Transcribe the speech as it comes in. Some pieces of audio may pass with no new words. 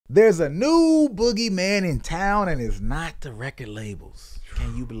There's a new boogeyman in town and it's not the record labels.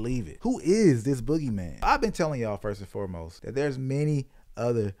 Can you believe it? Who is this boogeyman? I've been telling y'all first and foremost that there's many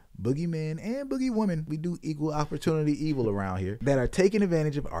other boogeymen and boogie women, we do equal opportunity evil around here, that are taking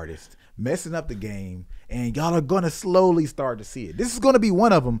advantage of artists, messing up the game, and y'all are gonna slowly start to see it. This is gonna be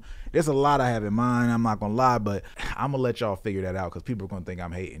one of them. There's a lot I have in mind, I'm not gonna lie, but I'm gonna let y'all figure that out because people are gonna think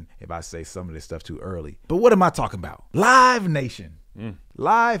I'm hating if I say some of this stuff too early. But what am I talking about? Live Nation.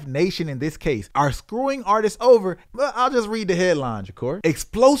 Live Nation in this case are screwing artists over. Well, I'll just read the headline, Jacorey.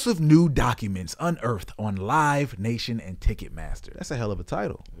 Explosive new documents unearthed on Live Nation and Ticketmaster. That's a hell of a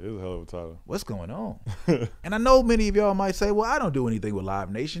title. It is a hell of a title. What's going on? And I know many of y'all might say, well, I don't do anything with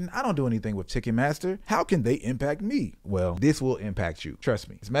Live Nation. I don't do anything with Ticketmaster. How can they impact me? Well, this will impact you. Trust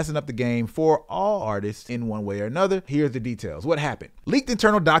me. It's messing up the game for all artists in one way or another. Here's the details. What happened? Leaked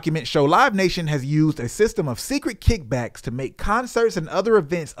internal documents show Live Nation has used a system of secret kickbacks to make concerts and other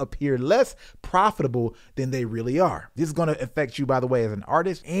events appear less profitable than they really are. This is going to affect you, by the way, as an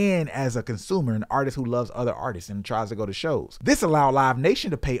artist and as a consumer, an artist who loves other artists and tries to go to shows. This allowed Live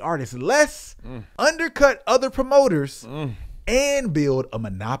Nation to pay artists less, undercut other promoters, and build a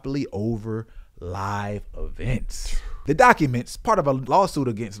monopoly over live events. The documents, part of a lawsuit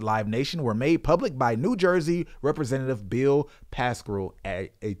against Live Nation, were made public by New Jersey Representative Bill Pascrell,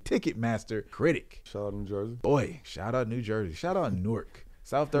 a Ticketmaster critic. Shout out New Jersey. Boy, shout out New Jersey. Shout out Newark.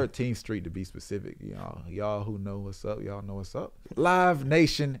 South 13th Street to be specific. Y'all who know what's up, y'all know what's up. Live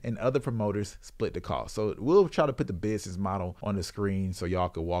Nation and other promoters split the cost. So we'll try to put the business model on the screen so y'all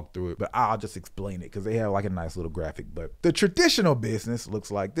can walk through it, but I'll just explain it because they have like a nice little graphic. But the traditional business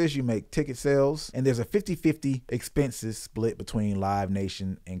looks like this. You make ticket sales and there's a 50-50 expenses split between Live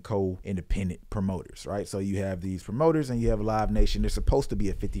Nation and co-independent promoters, right? So you have these promoters and you have Live Nation. There's supposed to be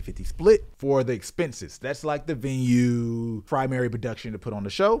a 50-50 split for the expenses. That's like the venue, primary production to put on the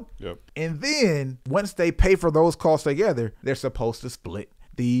show. Yep. And then once they pay for those costs together, they're supposed to split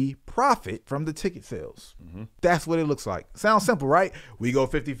the profit from the ticket sales. That's what it looks like. Sounds simple, right? We go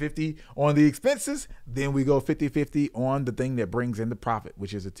 50-50 on the expenses, then we go 50-50 on the thing that brings in the profit,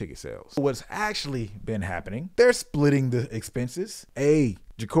 which is the ticket sales. What's actually been happening, they're splitting the expenses. Hey,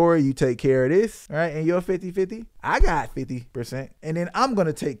 Jacorey, you take care of this, all right? And you're 50-50. I got 50%, and then I'm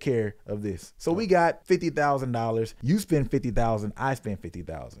gonna take care of this. So we got $50,000. You spend $50,000. I spend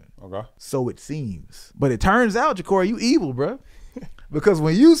 $50,000. Okay. So it seems, but it turns out, Jacorey, you evil, bro. Because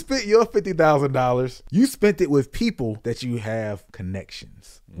when you spent your $50,000, you spent it with people that you have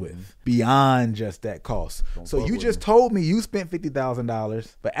connections with beyond just that cost. So you just told me you spent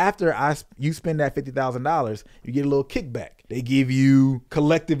 $50,000, but after you spend that $50,000, you get a little kickback. They give you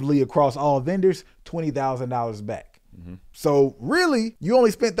collectively across all vendors $20,000 back. So really, you only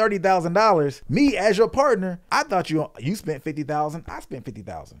spent $30,000. Me as your partner, I thought you spent $50,000. I spent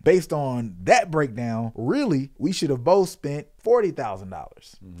 $50,000. Based on that breakdown, really, we should have both spent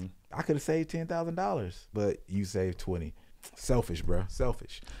 $40,000. I could have saved $10,000, but you saved 20. Selfish, bro.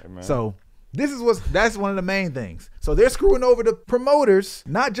 Selfish. Hey, so that's one of the main things. So they're screwing over the promoters,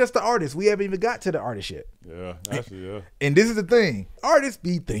 not just the artists. We haven't even got to the artist yet. Yeah, actually, yeah. And this is the thing. Artists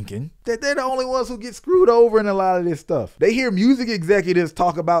be thinking that they're the only ones who get screwed over in a lot of this stuff. They hear music executives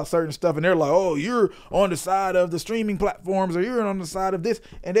talk about certain stuff and they're like, oh, you're on the side of the streaming platforms or you're on the side of this.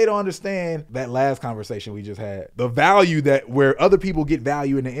 And they don't understand that last conversation we just had. The value that where other people get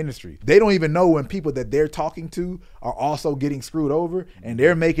value in the industry. They don't even know when people that they're talking to are also getting screwed over and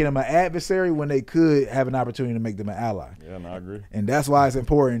they're making them an adversary when they could have an opportunity to make them an ally. Yeah, no, I agree. And that's why it's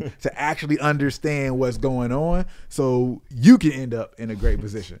important to actually understand what's going on so you can end up in a great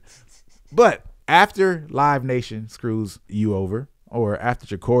position. But after Live Nation screws you over, or after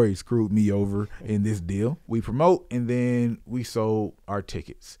Jacorey screwed me over in this deal, we promote and then we sold our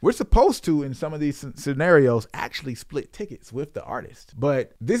tickets. We're supposed to, in some of these scenarios, actually split tickets with the artist.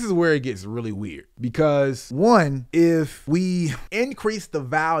 But this is where it gets really weird because one, if we increase the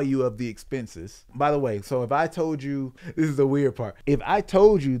value of the expenses, by the way, so if I told you, this is the weird part. If I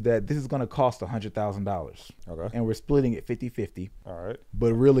told you that this is gonna cost $100,000 Okay. and we're splitting it 50-50, All right.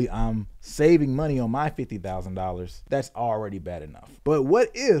 but really I'm saving money on my $50,000, that's already bad enough. But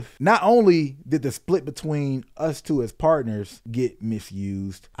what if not only did the split between us two as partners get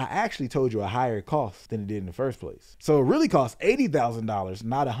misused, I actually told you a higher cost than it did in the first place. So it really cost $80,000,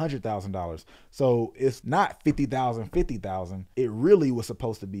 not $100,000. So it's not $50,000. It really was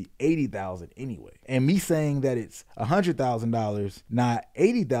supposed to be $80,000 anyway. And me saying that it's $100,000, not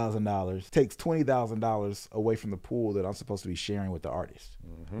 $80,000, takes $20,000 away from the pool that I'm supposed to be sharing with the artist.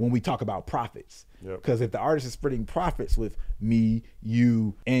 when we talk about profits. Yep. Because if the artist is splitting profits with me,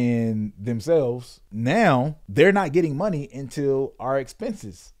 you, and themselves, now they're not getting money until our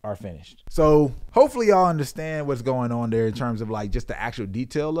expenses are finished. So hopefully y'all understand what's going on there in terms of like just the actual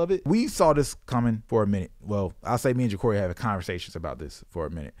detail of it. We saw this coming for a minute. Well, I'll say me and Jacorey have conversations about this for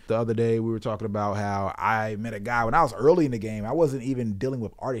a minute. The other day we were talking about how I met a guy when I was early in the game. I wasn't even dealing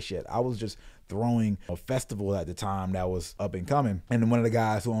with artists yet. I was just throwing a festival at the time that was up and coming. And one of the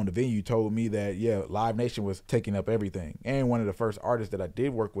guys who owned the venue told me that, yeah, Live Nation was taking up everything. And one of the first artists that I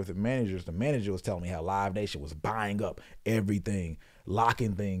did work with, the manager was telling me how Live Nation was buying up everything,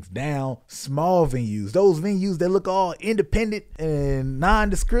 locking things down, small venues, those venues that look all independent and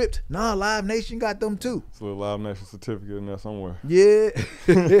nondescript. Nah, Live Nation got them too. It's a little Live Nation certificate in there somewhere. Yeah,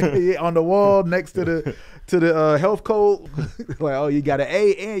 yeah, on the wall next to the health code. Like, oh, you got an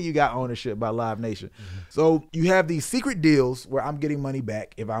A and you got ownership by Live Nation. So you have these secret deals where I'm getting money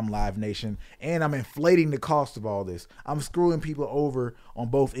back if I'm Live Nation, and I'm inflating the cost of all this. I'm screwing people over on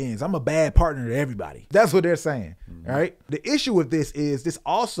both ends. I'm a bad partner to everybody. That's what they're saying, right? The issue with this is this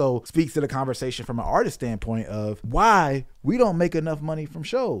also speaks to the conversation from an artist standpoint of why we don't make enough money from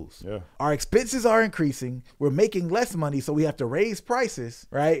shows. Yeah. Our expenses are increasing. We're making less money, so we have to raise prices,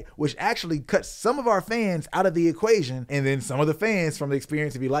 right? Which actually cuts some of our fans out of the equation. And then some of the fans from the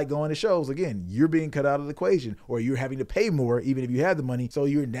experience, if you like going to shows, again, you're being cut out of the equation, or you're having to pay more even if you have the money. So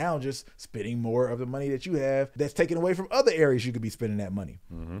you're now just spending more of the money that you have that's taken away from other areas you could be spending that money.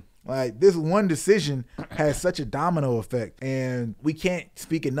 Like, this one decision has such a domino effect, and we can't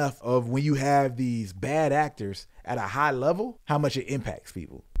speak enough of when you have these bad actors at a high level, how much it impacts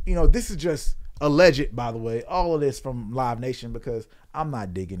people. You know, this is just alleged, by the way, all of this from Live Nation, because I'm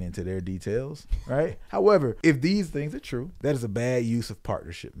not digging into their details, right? However, if these things are true, that is a bad use of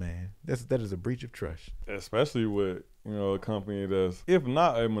partnership, man. That is a breach of trust. Especially with, you know, a company that's, if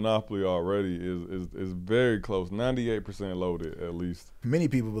not a monopoly already, is very close, 98% loaded at least. Many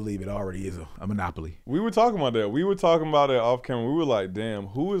people believe it already is a monopoly. We were talking about that. We were talking about it off camera. We were like, damn,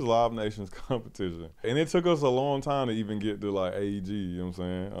 who is Live Nation's competition? And it took us a long time to even get to like AEG, you know what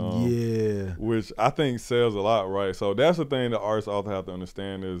I'm saying? Yeah. Which I think sells a lot, right? So that's the thing that artists also have to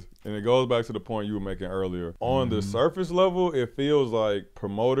understand is, and it goes back to the point you were making earlier. On the surface level, it feels like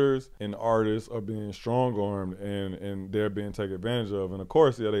promoters and artists are being strong-armed and they're being taken advantage of. And of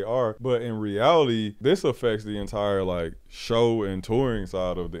course, yeah, they are. But in reality, this affects the entire like show and touring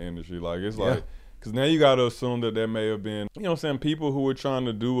side of the industry. Like, it's like, because now you got to assume that there may have been, you know what I'm saying, people who were trying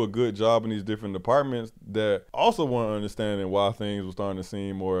to do a good job in these different departments that also weren't understanding why things were starting to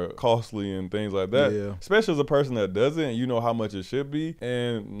seem more costly and things like that. Yeah. Especially as a person that doesn't, you know how much it should be.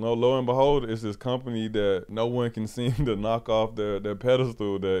 And lo and behold, it's this company that no one can seem to knock off their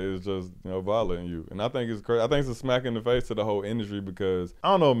pedestal that is just, you know, violating you. And I think it's crazy. I think it's a smack in the face to the whole industry because, I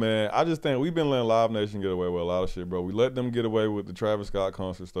don't know, man, I just think we've been letting Live Nation get away with a lot of shit, bro. We let them get away with the Travis Scott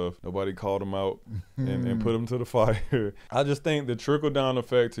concert stuff. Nobody called them out. And put them to the fire. I just think the trickle-down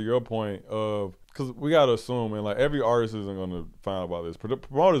effect, to your point of, because we got to assume, and like every artist isn't going to find out about this.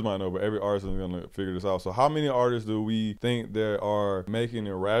 Promoters might know, but every artist isn't going to figure this out. So how many artists do we think that are making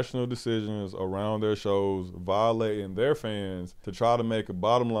irrational decisions around their shows, violating their fans to try to make a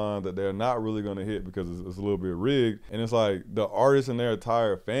bottom line that they're not really going to hit because it's a little bit rigged? And it's like the artist and their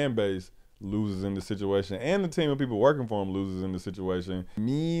entire fan base loses in the situation, and the team of people working for him loses in the situation.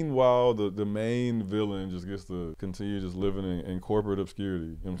 Meanwhile, the main villain just gets to continue just living in corporate obscurity,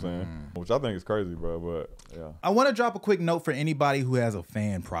 you know what I'm saying? Which I think is crazy, bro, but yeah. I want to drop a quick note for anybody who has a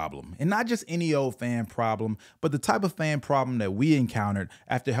fan problem, and not just any old fan problem, but the type of fan problem that we encountered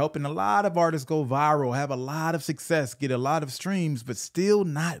after helping a lot of artists go viral, have a lot of success, get a lot of streams, but still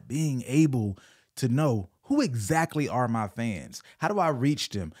not being able to know who exactly are my fans? How do I reach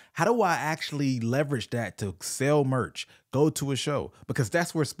them? How do I actually leverage that to sell merch, go to a show? Because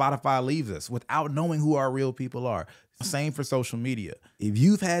that's where Spotify leaves us, without knowing who our real people are. Same for social media. If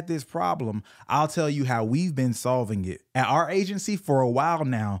you've had this problem, I'll tell you how we've been solving it at our agency for a while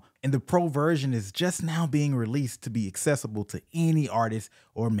now, and the pro version is just now being released to be accessible to any artist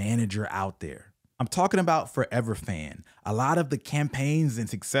or manager out there. I'm talking about Forever Fan. A lot of the campaigns and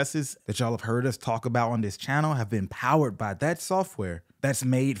successes that y'all have heard us talk about on this channel have been powered by that software that's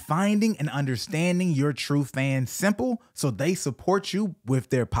made finding and understanding your true fans simple so they support you with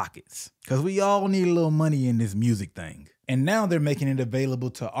their pockets. Because we all need a little money in this music thing. And now they're making it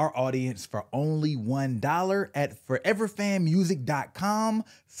available to our audience for only $1 at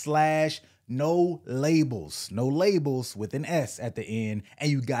foreverfanmusic.com/no labels. No labels with an S at the end. And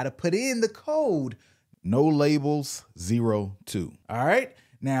you got to put in the code no labels 02. All right.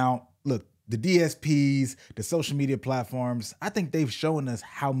 Now, look, The DSPs, the social media platforms, I think they've shown us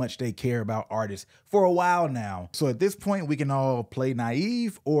how much they care about artists for a while now. So at this point, we can all play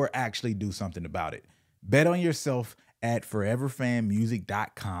naive or actually do something about it. Bet on yourself at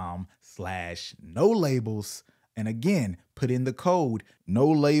foreverfanmusic.com/no-labels. And again, put in the code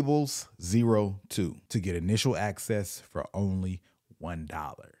NOLABELS02 to get initial access for only $1.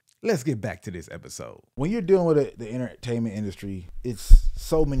 Let's get back to this episode. When you're dealing with the entertainment industry, it's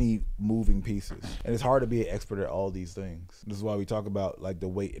so many moving pieces, and it's hard to be an expert at all these things. This is why we talk about like the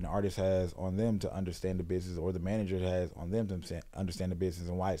weight an artist has on them to understand the business, or the manager has on them to understand the business,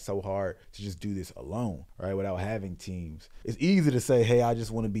 and why it's so hard to just do this alone, right? Without having teams. It's easy to say, hey, I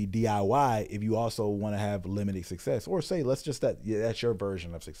just want to be DIY if you also want to have limited success, or say, that's your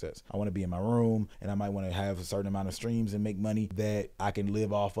version of success. I want to be in my room, and I might want to have a certain amount of streams and make money that I can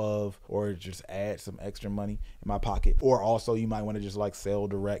live off of, or just add some extra money in my pocket. Or also you might want to just like sell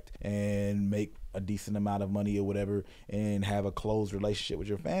direct and make a decent amount of money or whatever and have a close relationship with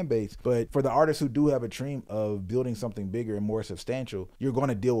your fan base. But for the artists who do have a dream of building something bigger and more substantial, you're going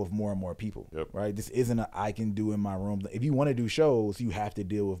to deal with more and more people, right? This isn't a I can do in my room. If you want to do shows, you have to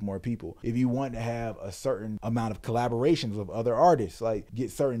deal with more people. If you want to have a certain amount of collaborations with other artists, like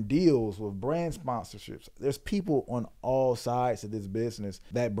get certain deals with brand sponsorships, there's people on all sides of this business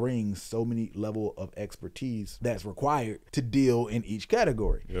that brings so many level of expertise that's required to deal in each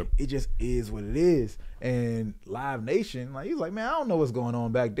category. It just is what it is. And Live Nation, like, he's like, man, I don't know what's going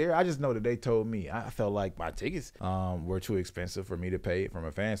on back there. I just know that they told me. I felt like my tickets were too expensive for me to pay from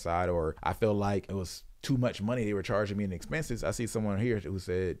a fan side, or I felt like it was too much money they were charging me in expenses. I see someone here who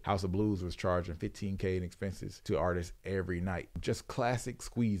said House of Blues was charging $15K in expenses to artists every night. Just classic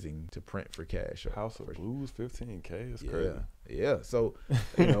squeezing to print for cash. House of Blues, $15K is crazy. Yeah. So,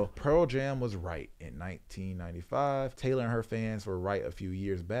 Pearl Jam was right in 1995. Taylor and her fans were right a few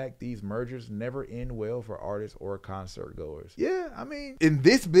years back. These mergers never end well for artists or concert goers. Yeah, I mean, in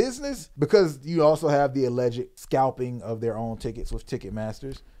this business, because you also have the alleged scalping of their own tickets with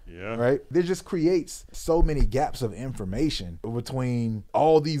Ticketmasters. Right? There just creates so many gaps of information between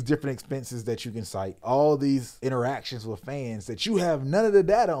all these different expenses that you can cite, all these interactions with fans that you have none of the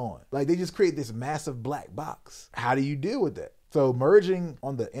data on. Like, they just create this massive black box. How do you deal with that? So merging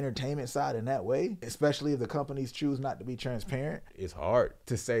on the entertainment side in that way, especially if the companies choose not to be transparent, it's hard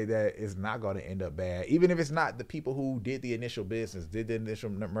to say that it's not going to end up bad. Even if it's not the people who did the initial business, did the initial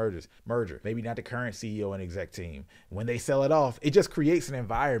merger, maybe not the current CEO and exec team. When they sell it off, it just creates an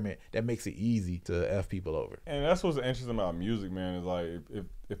environment that makes it easy to F people over. And that's what's interesting about music, man, is like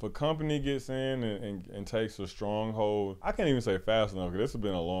if a company gets in and takes a stronghold, I can't even say fast enough because this has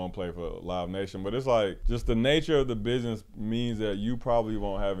been a long play for Live Nation, but it's like just the nature of the business means that you probably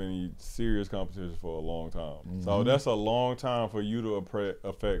won't have any serious competition for a long time. So that's a long time for you to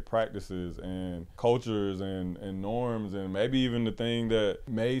affect practices and cultures and norms, and maybe even the thing that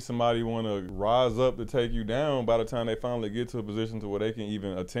made somebody want to rise up to take you down. By the time they finally get to a position to where they can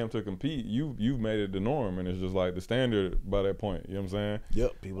even attempt to compete, you've made it the norm, and it's just like the standard by that point. You know what I'm saying?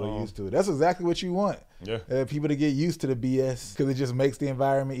 Yep. People are used to it. That's exactly what you want. People to get used to the BS because it just makes the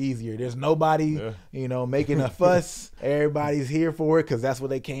environment easier. There's nobody, making a fuss. Everybody's here for it because that's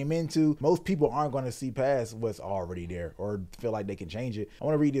what they came into. Most people aren't going to see past what's already there or feel like they can change it. I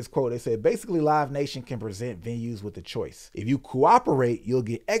want to read this quote. They said, basically, Live Nation can present venues with a choice. If you cooperate, you'll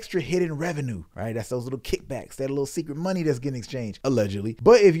get extra hidden revenue, right? That's those little kickbacks, that little secret money that's getting exchanged, allegedly.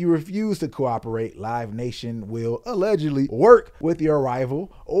 But if you refuse to cooperate, Live Nation will allegedly work with your rival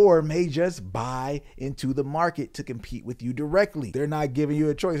or may just buy into the market to compete with you directly. They're not giving you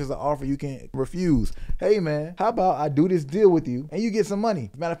a choice. It's an offer you can refuse. Hey man, how about I do this deal with you and you get some money?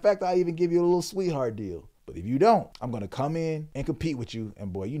 As a matter of fact, I'll even give you a little sweetheart deal. But if you don't, I'm going to come in and compete with you.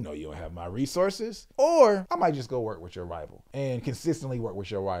 And boy, you don't have my resources. Or I might just go work with your rival and consistently work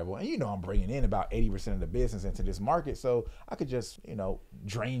with your rival. And I'm bringing in about 80% of the business into this market. So I could just,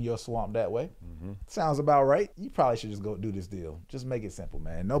 drain your swamp that way. Sounds about right. You probably should just go do this deal. Just make it simple,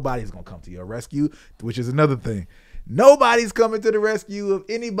 man. Nobody's going to come to your rescue, which is another thing. Nobody's coming to the rescue of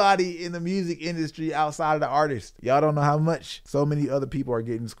anybody in the music industry outside of the artist. Y'all don't know how much so many other people are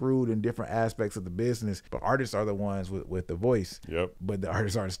getting screwed in different aspects of the business, but artists are the ones with the voice. But the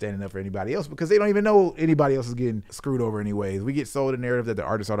artists aren't standing up for anybody else because they don't even know anybody else is getting screwed over anyways. We get sold a narrative that the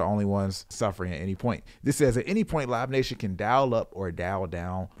artists are the only ones suffering at any point. This says at any point, Live Nation can dial up or dial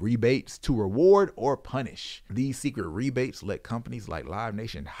down rebates to reward or punish. These secret rebates let companies like Live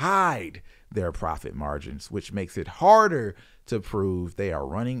Nation hide their profit margins, which makes it harder to prove they are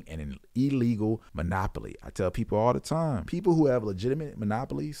running an illegal monopoly. I tell people all the time, people who have legitimate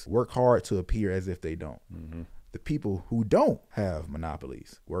monopolies work hard to appear as if they don't. the people who don't have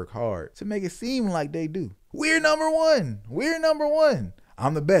monopolies work hard to make it seem like they do. We're number one. We're number one.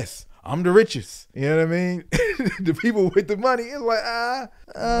 I'm the best. I'm the richest. You know what I mean? The people with the money, it's like,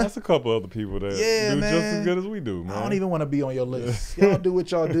 That's a couple other people that do man. just as good as we do, man. I don't even want to be on your list. Y'all do what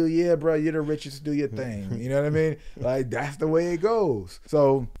y'all do. Yeah, bro, you're the richest. Do your thing. You know what I mean? Like, that's the way it goes.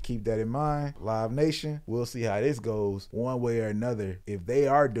 So keep that in mind. Live Nation, we'll see how this goes one way or another. If they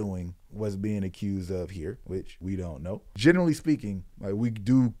are doing what's being accused of here, which we don't know. Generally speaking, like, we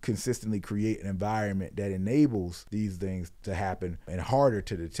do consistently create an environment that enables these things to happen and harder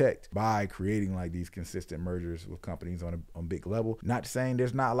to detect by creating like these consistent mergers with companies on big level. Not saying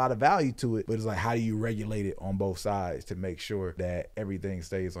there's not a lot of value to it, but it's like, how do you regulate it on both sides to make sure that everything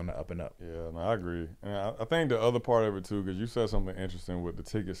stays on the up and up? Yeah, no, I agree. And I think the other part of it too, because you said something interesting with the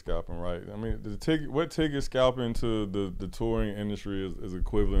ticket scalping, right? I mean, what ticket scalping to the touring industry is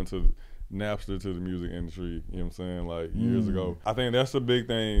equivalent to Napster to the music industry, you know what I'm saying, like years ago. I think that's the big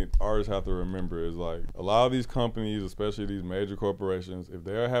thing artists have to remember is like a lot of these companies, especially these major corporations, if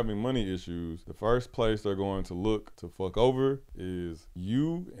they're having money issues, the first place they're going to look to fuck over is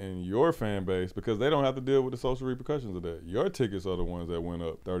you and your fan base, because they don't have to deal with the social repercussions of that. Your tickets are the ones that went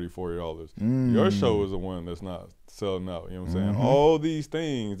up $30, $40. Your show is the one that's not selling out, you know what I'm saying? All these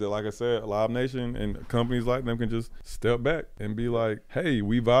things that, like I said, Live Nation and companies like them can just step back and be like, hey,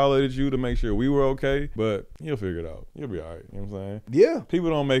 we violated you to make sure we were okay, but you'll figure it out. You'll be all right, you know what I'm saying? Yeah. People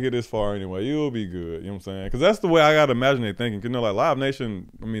don't make it this far anyway. You'll be good, you know what I'm saying? Because that's the way I got to imagine they thinking. Because, you know, like Live Nation,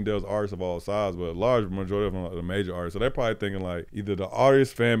 I mean, there's artists of all sizes, but a large majority of them are the major artists. So they're probably thinking like either the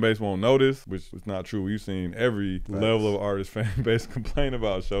artist fan base won't notice, which is not true. We've seen every level of artist fan base complain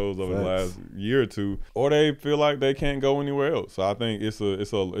about shows over the last year or two, or they feel like they can't go anywhere else. So I think it's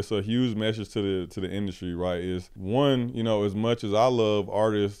a huge message to the industry, right? Is one, you know, as much as I love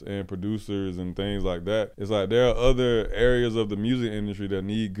artists and producers and things like that, it's like there are other areas of the music industry that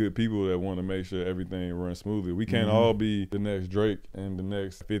need good people that want to make sure everything runs smoothly. We can't all be the next Drake and the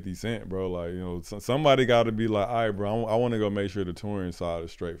next 50 Cent, bro. Like, you know, somebody got to be like, all right, bro, I want to go make sure the touring side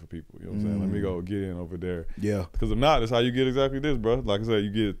is straight for people. You know what I'm saying? Let me go get in over there. Yeah. Because if not, that's how you get exactly this, bro. Like I said,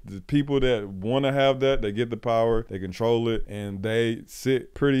 you get the people that want to have that, they get the power, they control it, and they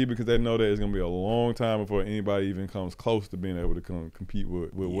sit pretty because they know that it's going to be a long time before anybody even comes close to being able to compete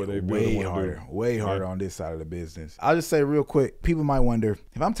with what they really want to do. Way harder on this side of the business. I'll just say real quick, people might wonder,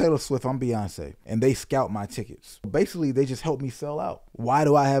 if I'm Taylor Swift, I'm Beyonce, and they scout my tickets. Basically, they just help me sell out. Why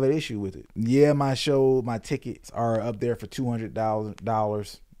do I have an issue with it? Yeah, my tickets are up there for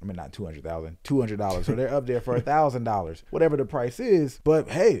 $200,000. I mean, not $200,000. So they're up there for $1,000, whatever the price is. But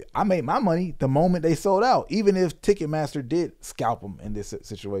hey, I made my money the moment they sold out, even if Ticketmaster did scalp them in this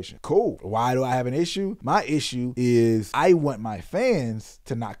situation. Cool. Why do I have an issue? My issue is I want my fans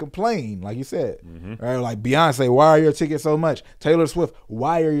to not complain, like you said. Right? Like Beyonce, why are your tickets so much? Taylor Swift,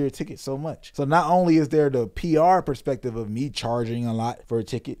 why are your tickets so much? So not only is there the PR perspective of me charging a lot for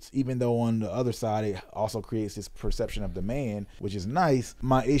tickets, even though on the other side it also creates this perception of demand, which is nice.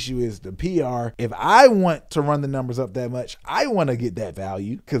 My issue is the PR. If I want to run the numbers up that much, I want to get that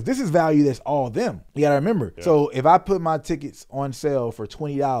value, because this is value that's all them. You gotta remember. Yeah. So if I put my tickets on sale for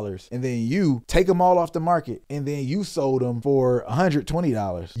 $20 and then you take them all off the market and then you sold them for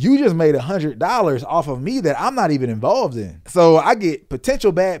 $120, you just made $100 off of me that I'm not even involved in. So I get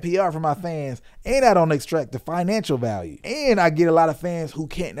potential bad PR from my fans, and I don't extract the financial value. And I get a lot of fans who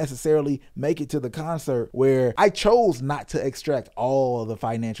can't necessarily make it to the concert, where I chose not to extract all of the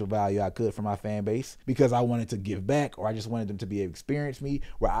financial value I could from my fan base because I wanted to give back, or I just wanted them to be able to experience me,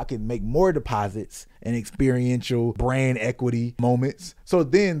 where I can make more deposits and experiential brand equity moments. So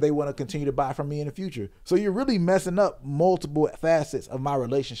then they want to continue to buy from me in the future. So you're really messing up multiple facets of my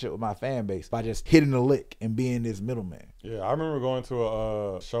relationship with my fan base by just hitting a lick and being this middleman. Yeah, I remember going to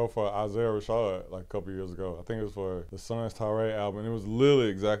a show for Isaiah Rashad like a couple years ago. I think it was for the Sons Tyree album. It was literally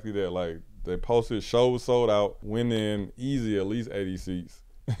exactly that. Like, they posted, show was sold out, went in easy, at least 80 seats.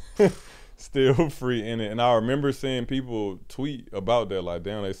 Still free in it. And I remember seeing people tweet about that, like,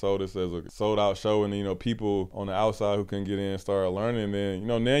 damn, they sold this as a sold out show, and, you know, people on the outside who couldn't get in started learning. And then, you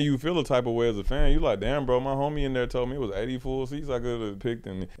know, now you feel the type of way as a fan. You like, damn, bro, my homie in there told me it was 80 full seats I could have picked,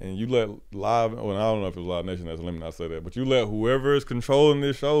 and you let Live, well, I don't know if it was Live Nation, that's let me not say that, but you let whoever is controlling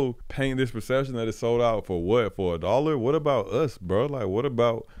this show paint this perception that it's sold out for what? For $1? What about us, bro? Like, what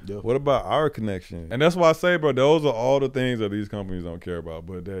about our connection? And that's why I say, bro, those are all the things that these companies don't care about,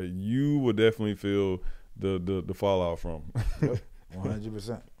 but that you would definitely feel the fallout from.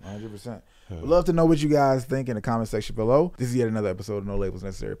 100%. 100%. We'd love to know what you guys think in the comment section below. This is yet another episode of No Labels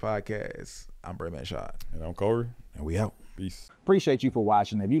Necessary Podcast. I'm Brandman Shot. And I'm Kohrey. And we out. Peace. Appreciate you for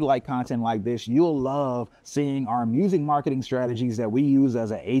watching. If you like content like this, you'll love seeing our music marketing strategies that we use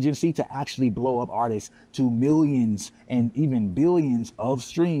as an agency to actually blow up artists to millions and even billions of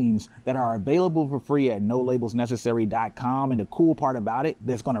streams that are available for free at nolabelsnecessary.com. And the cool part about it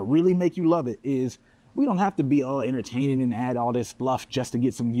that's going to really make you love it is we don't have to be all entertaining and add all this fluff just to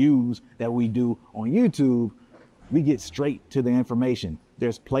get some views that we do on YouTube. We get straight to the information.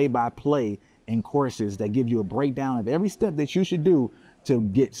 There's play-by-play and courses that give you a breakdown of every step that you should do to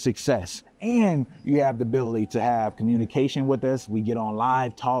get success. And you have the ability to have communication with us. We get on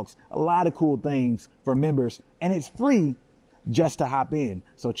live talks, a lot of cool things for members, and it's free just to hop in.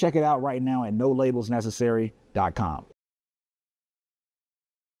 So check it out right now at nolabelsnecessary.com.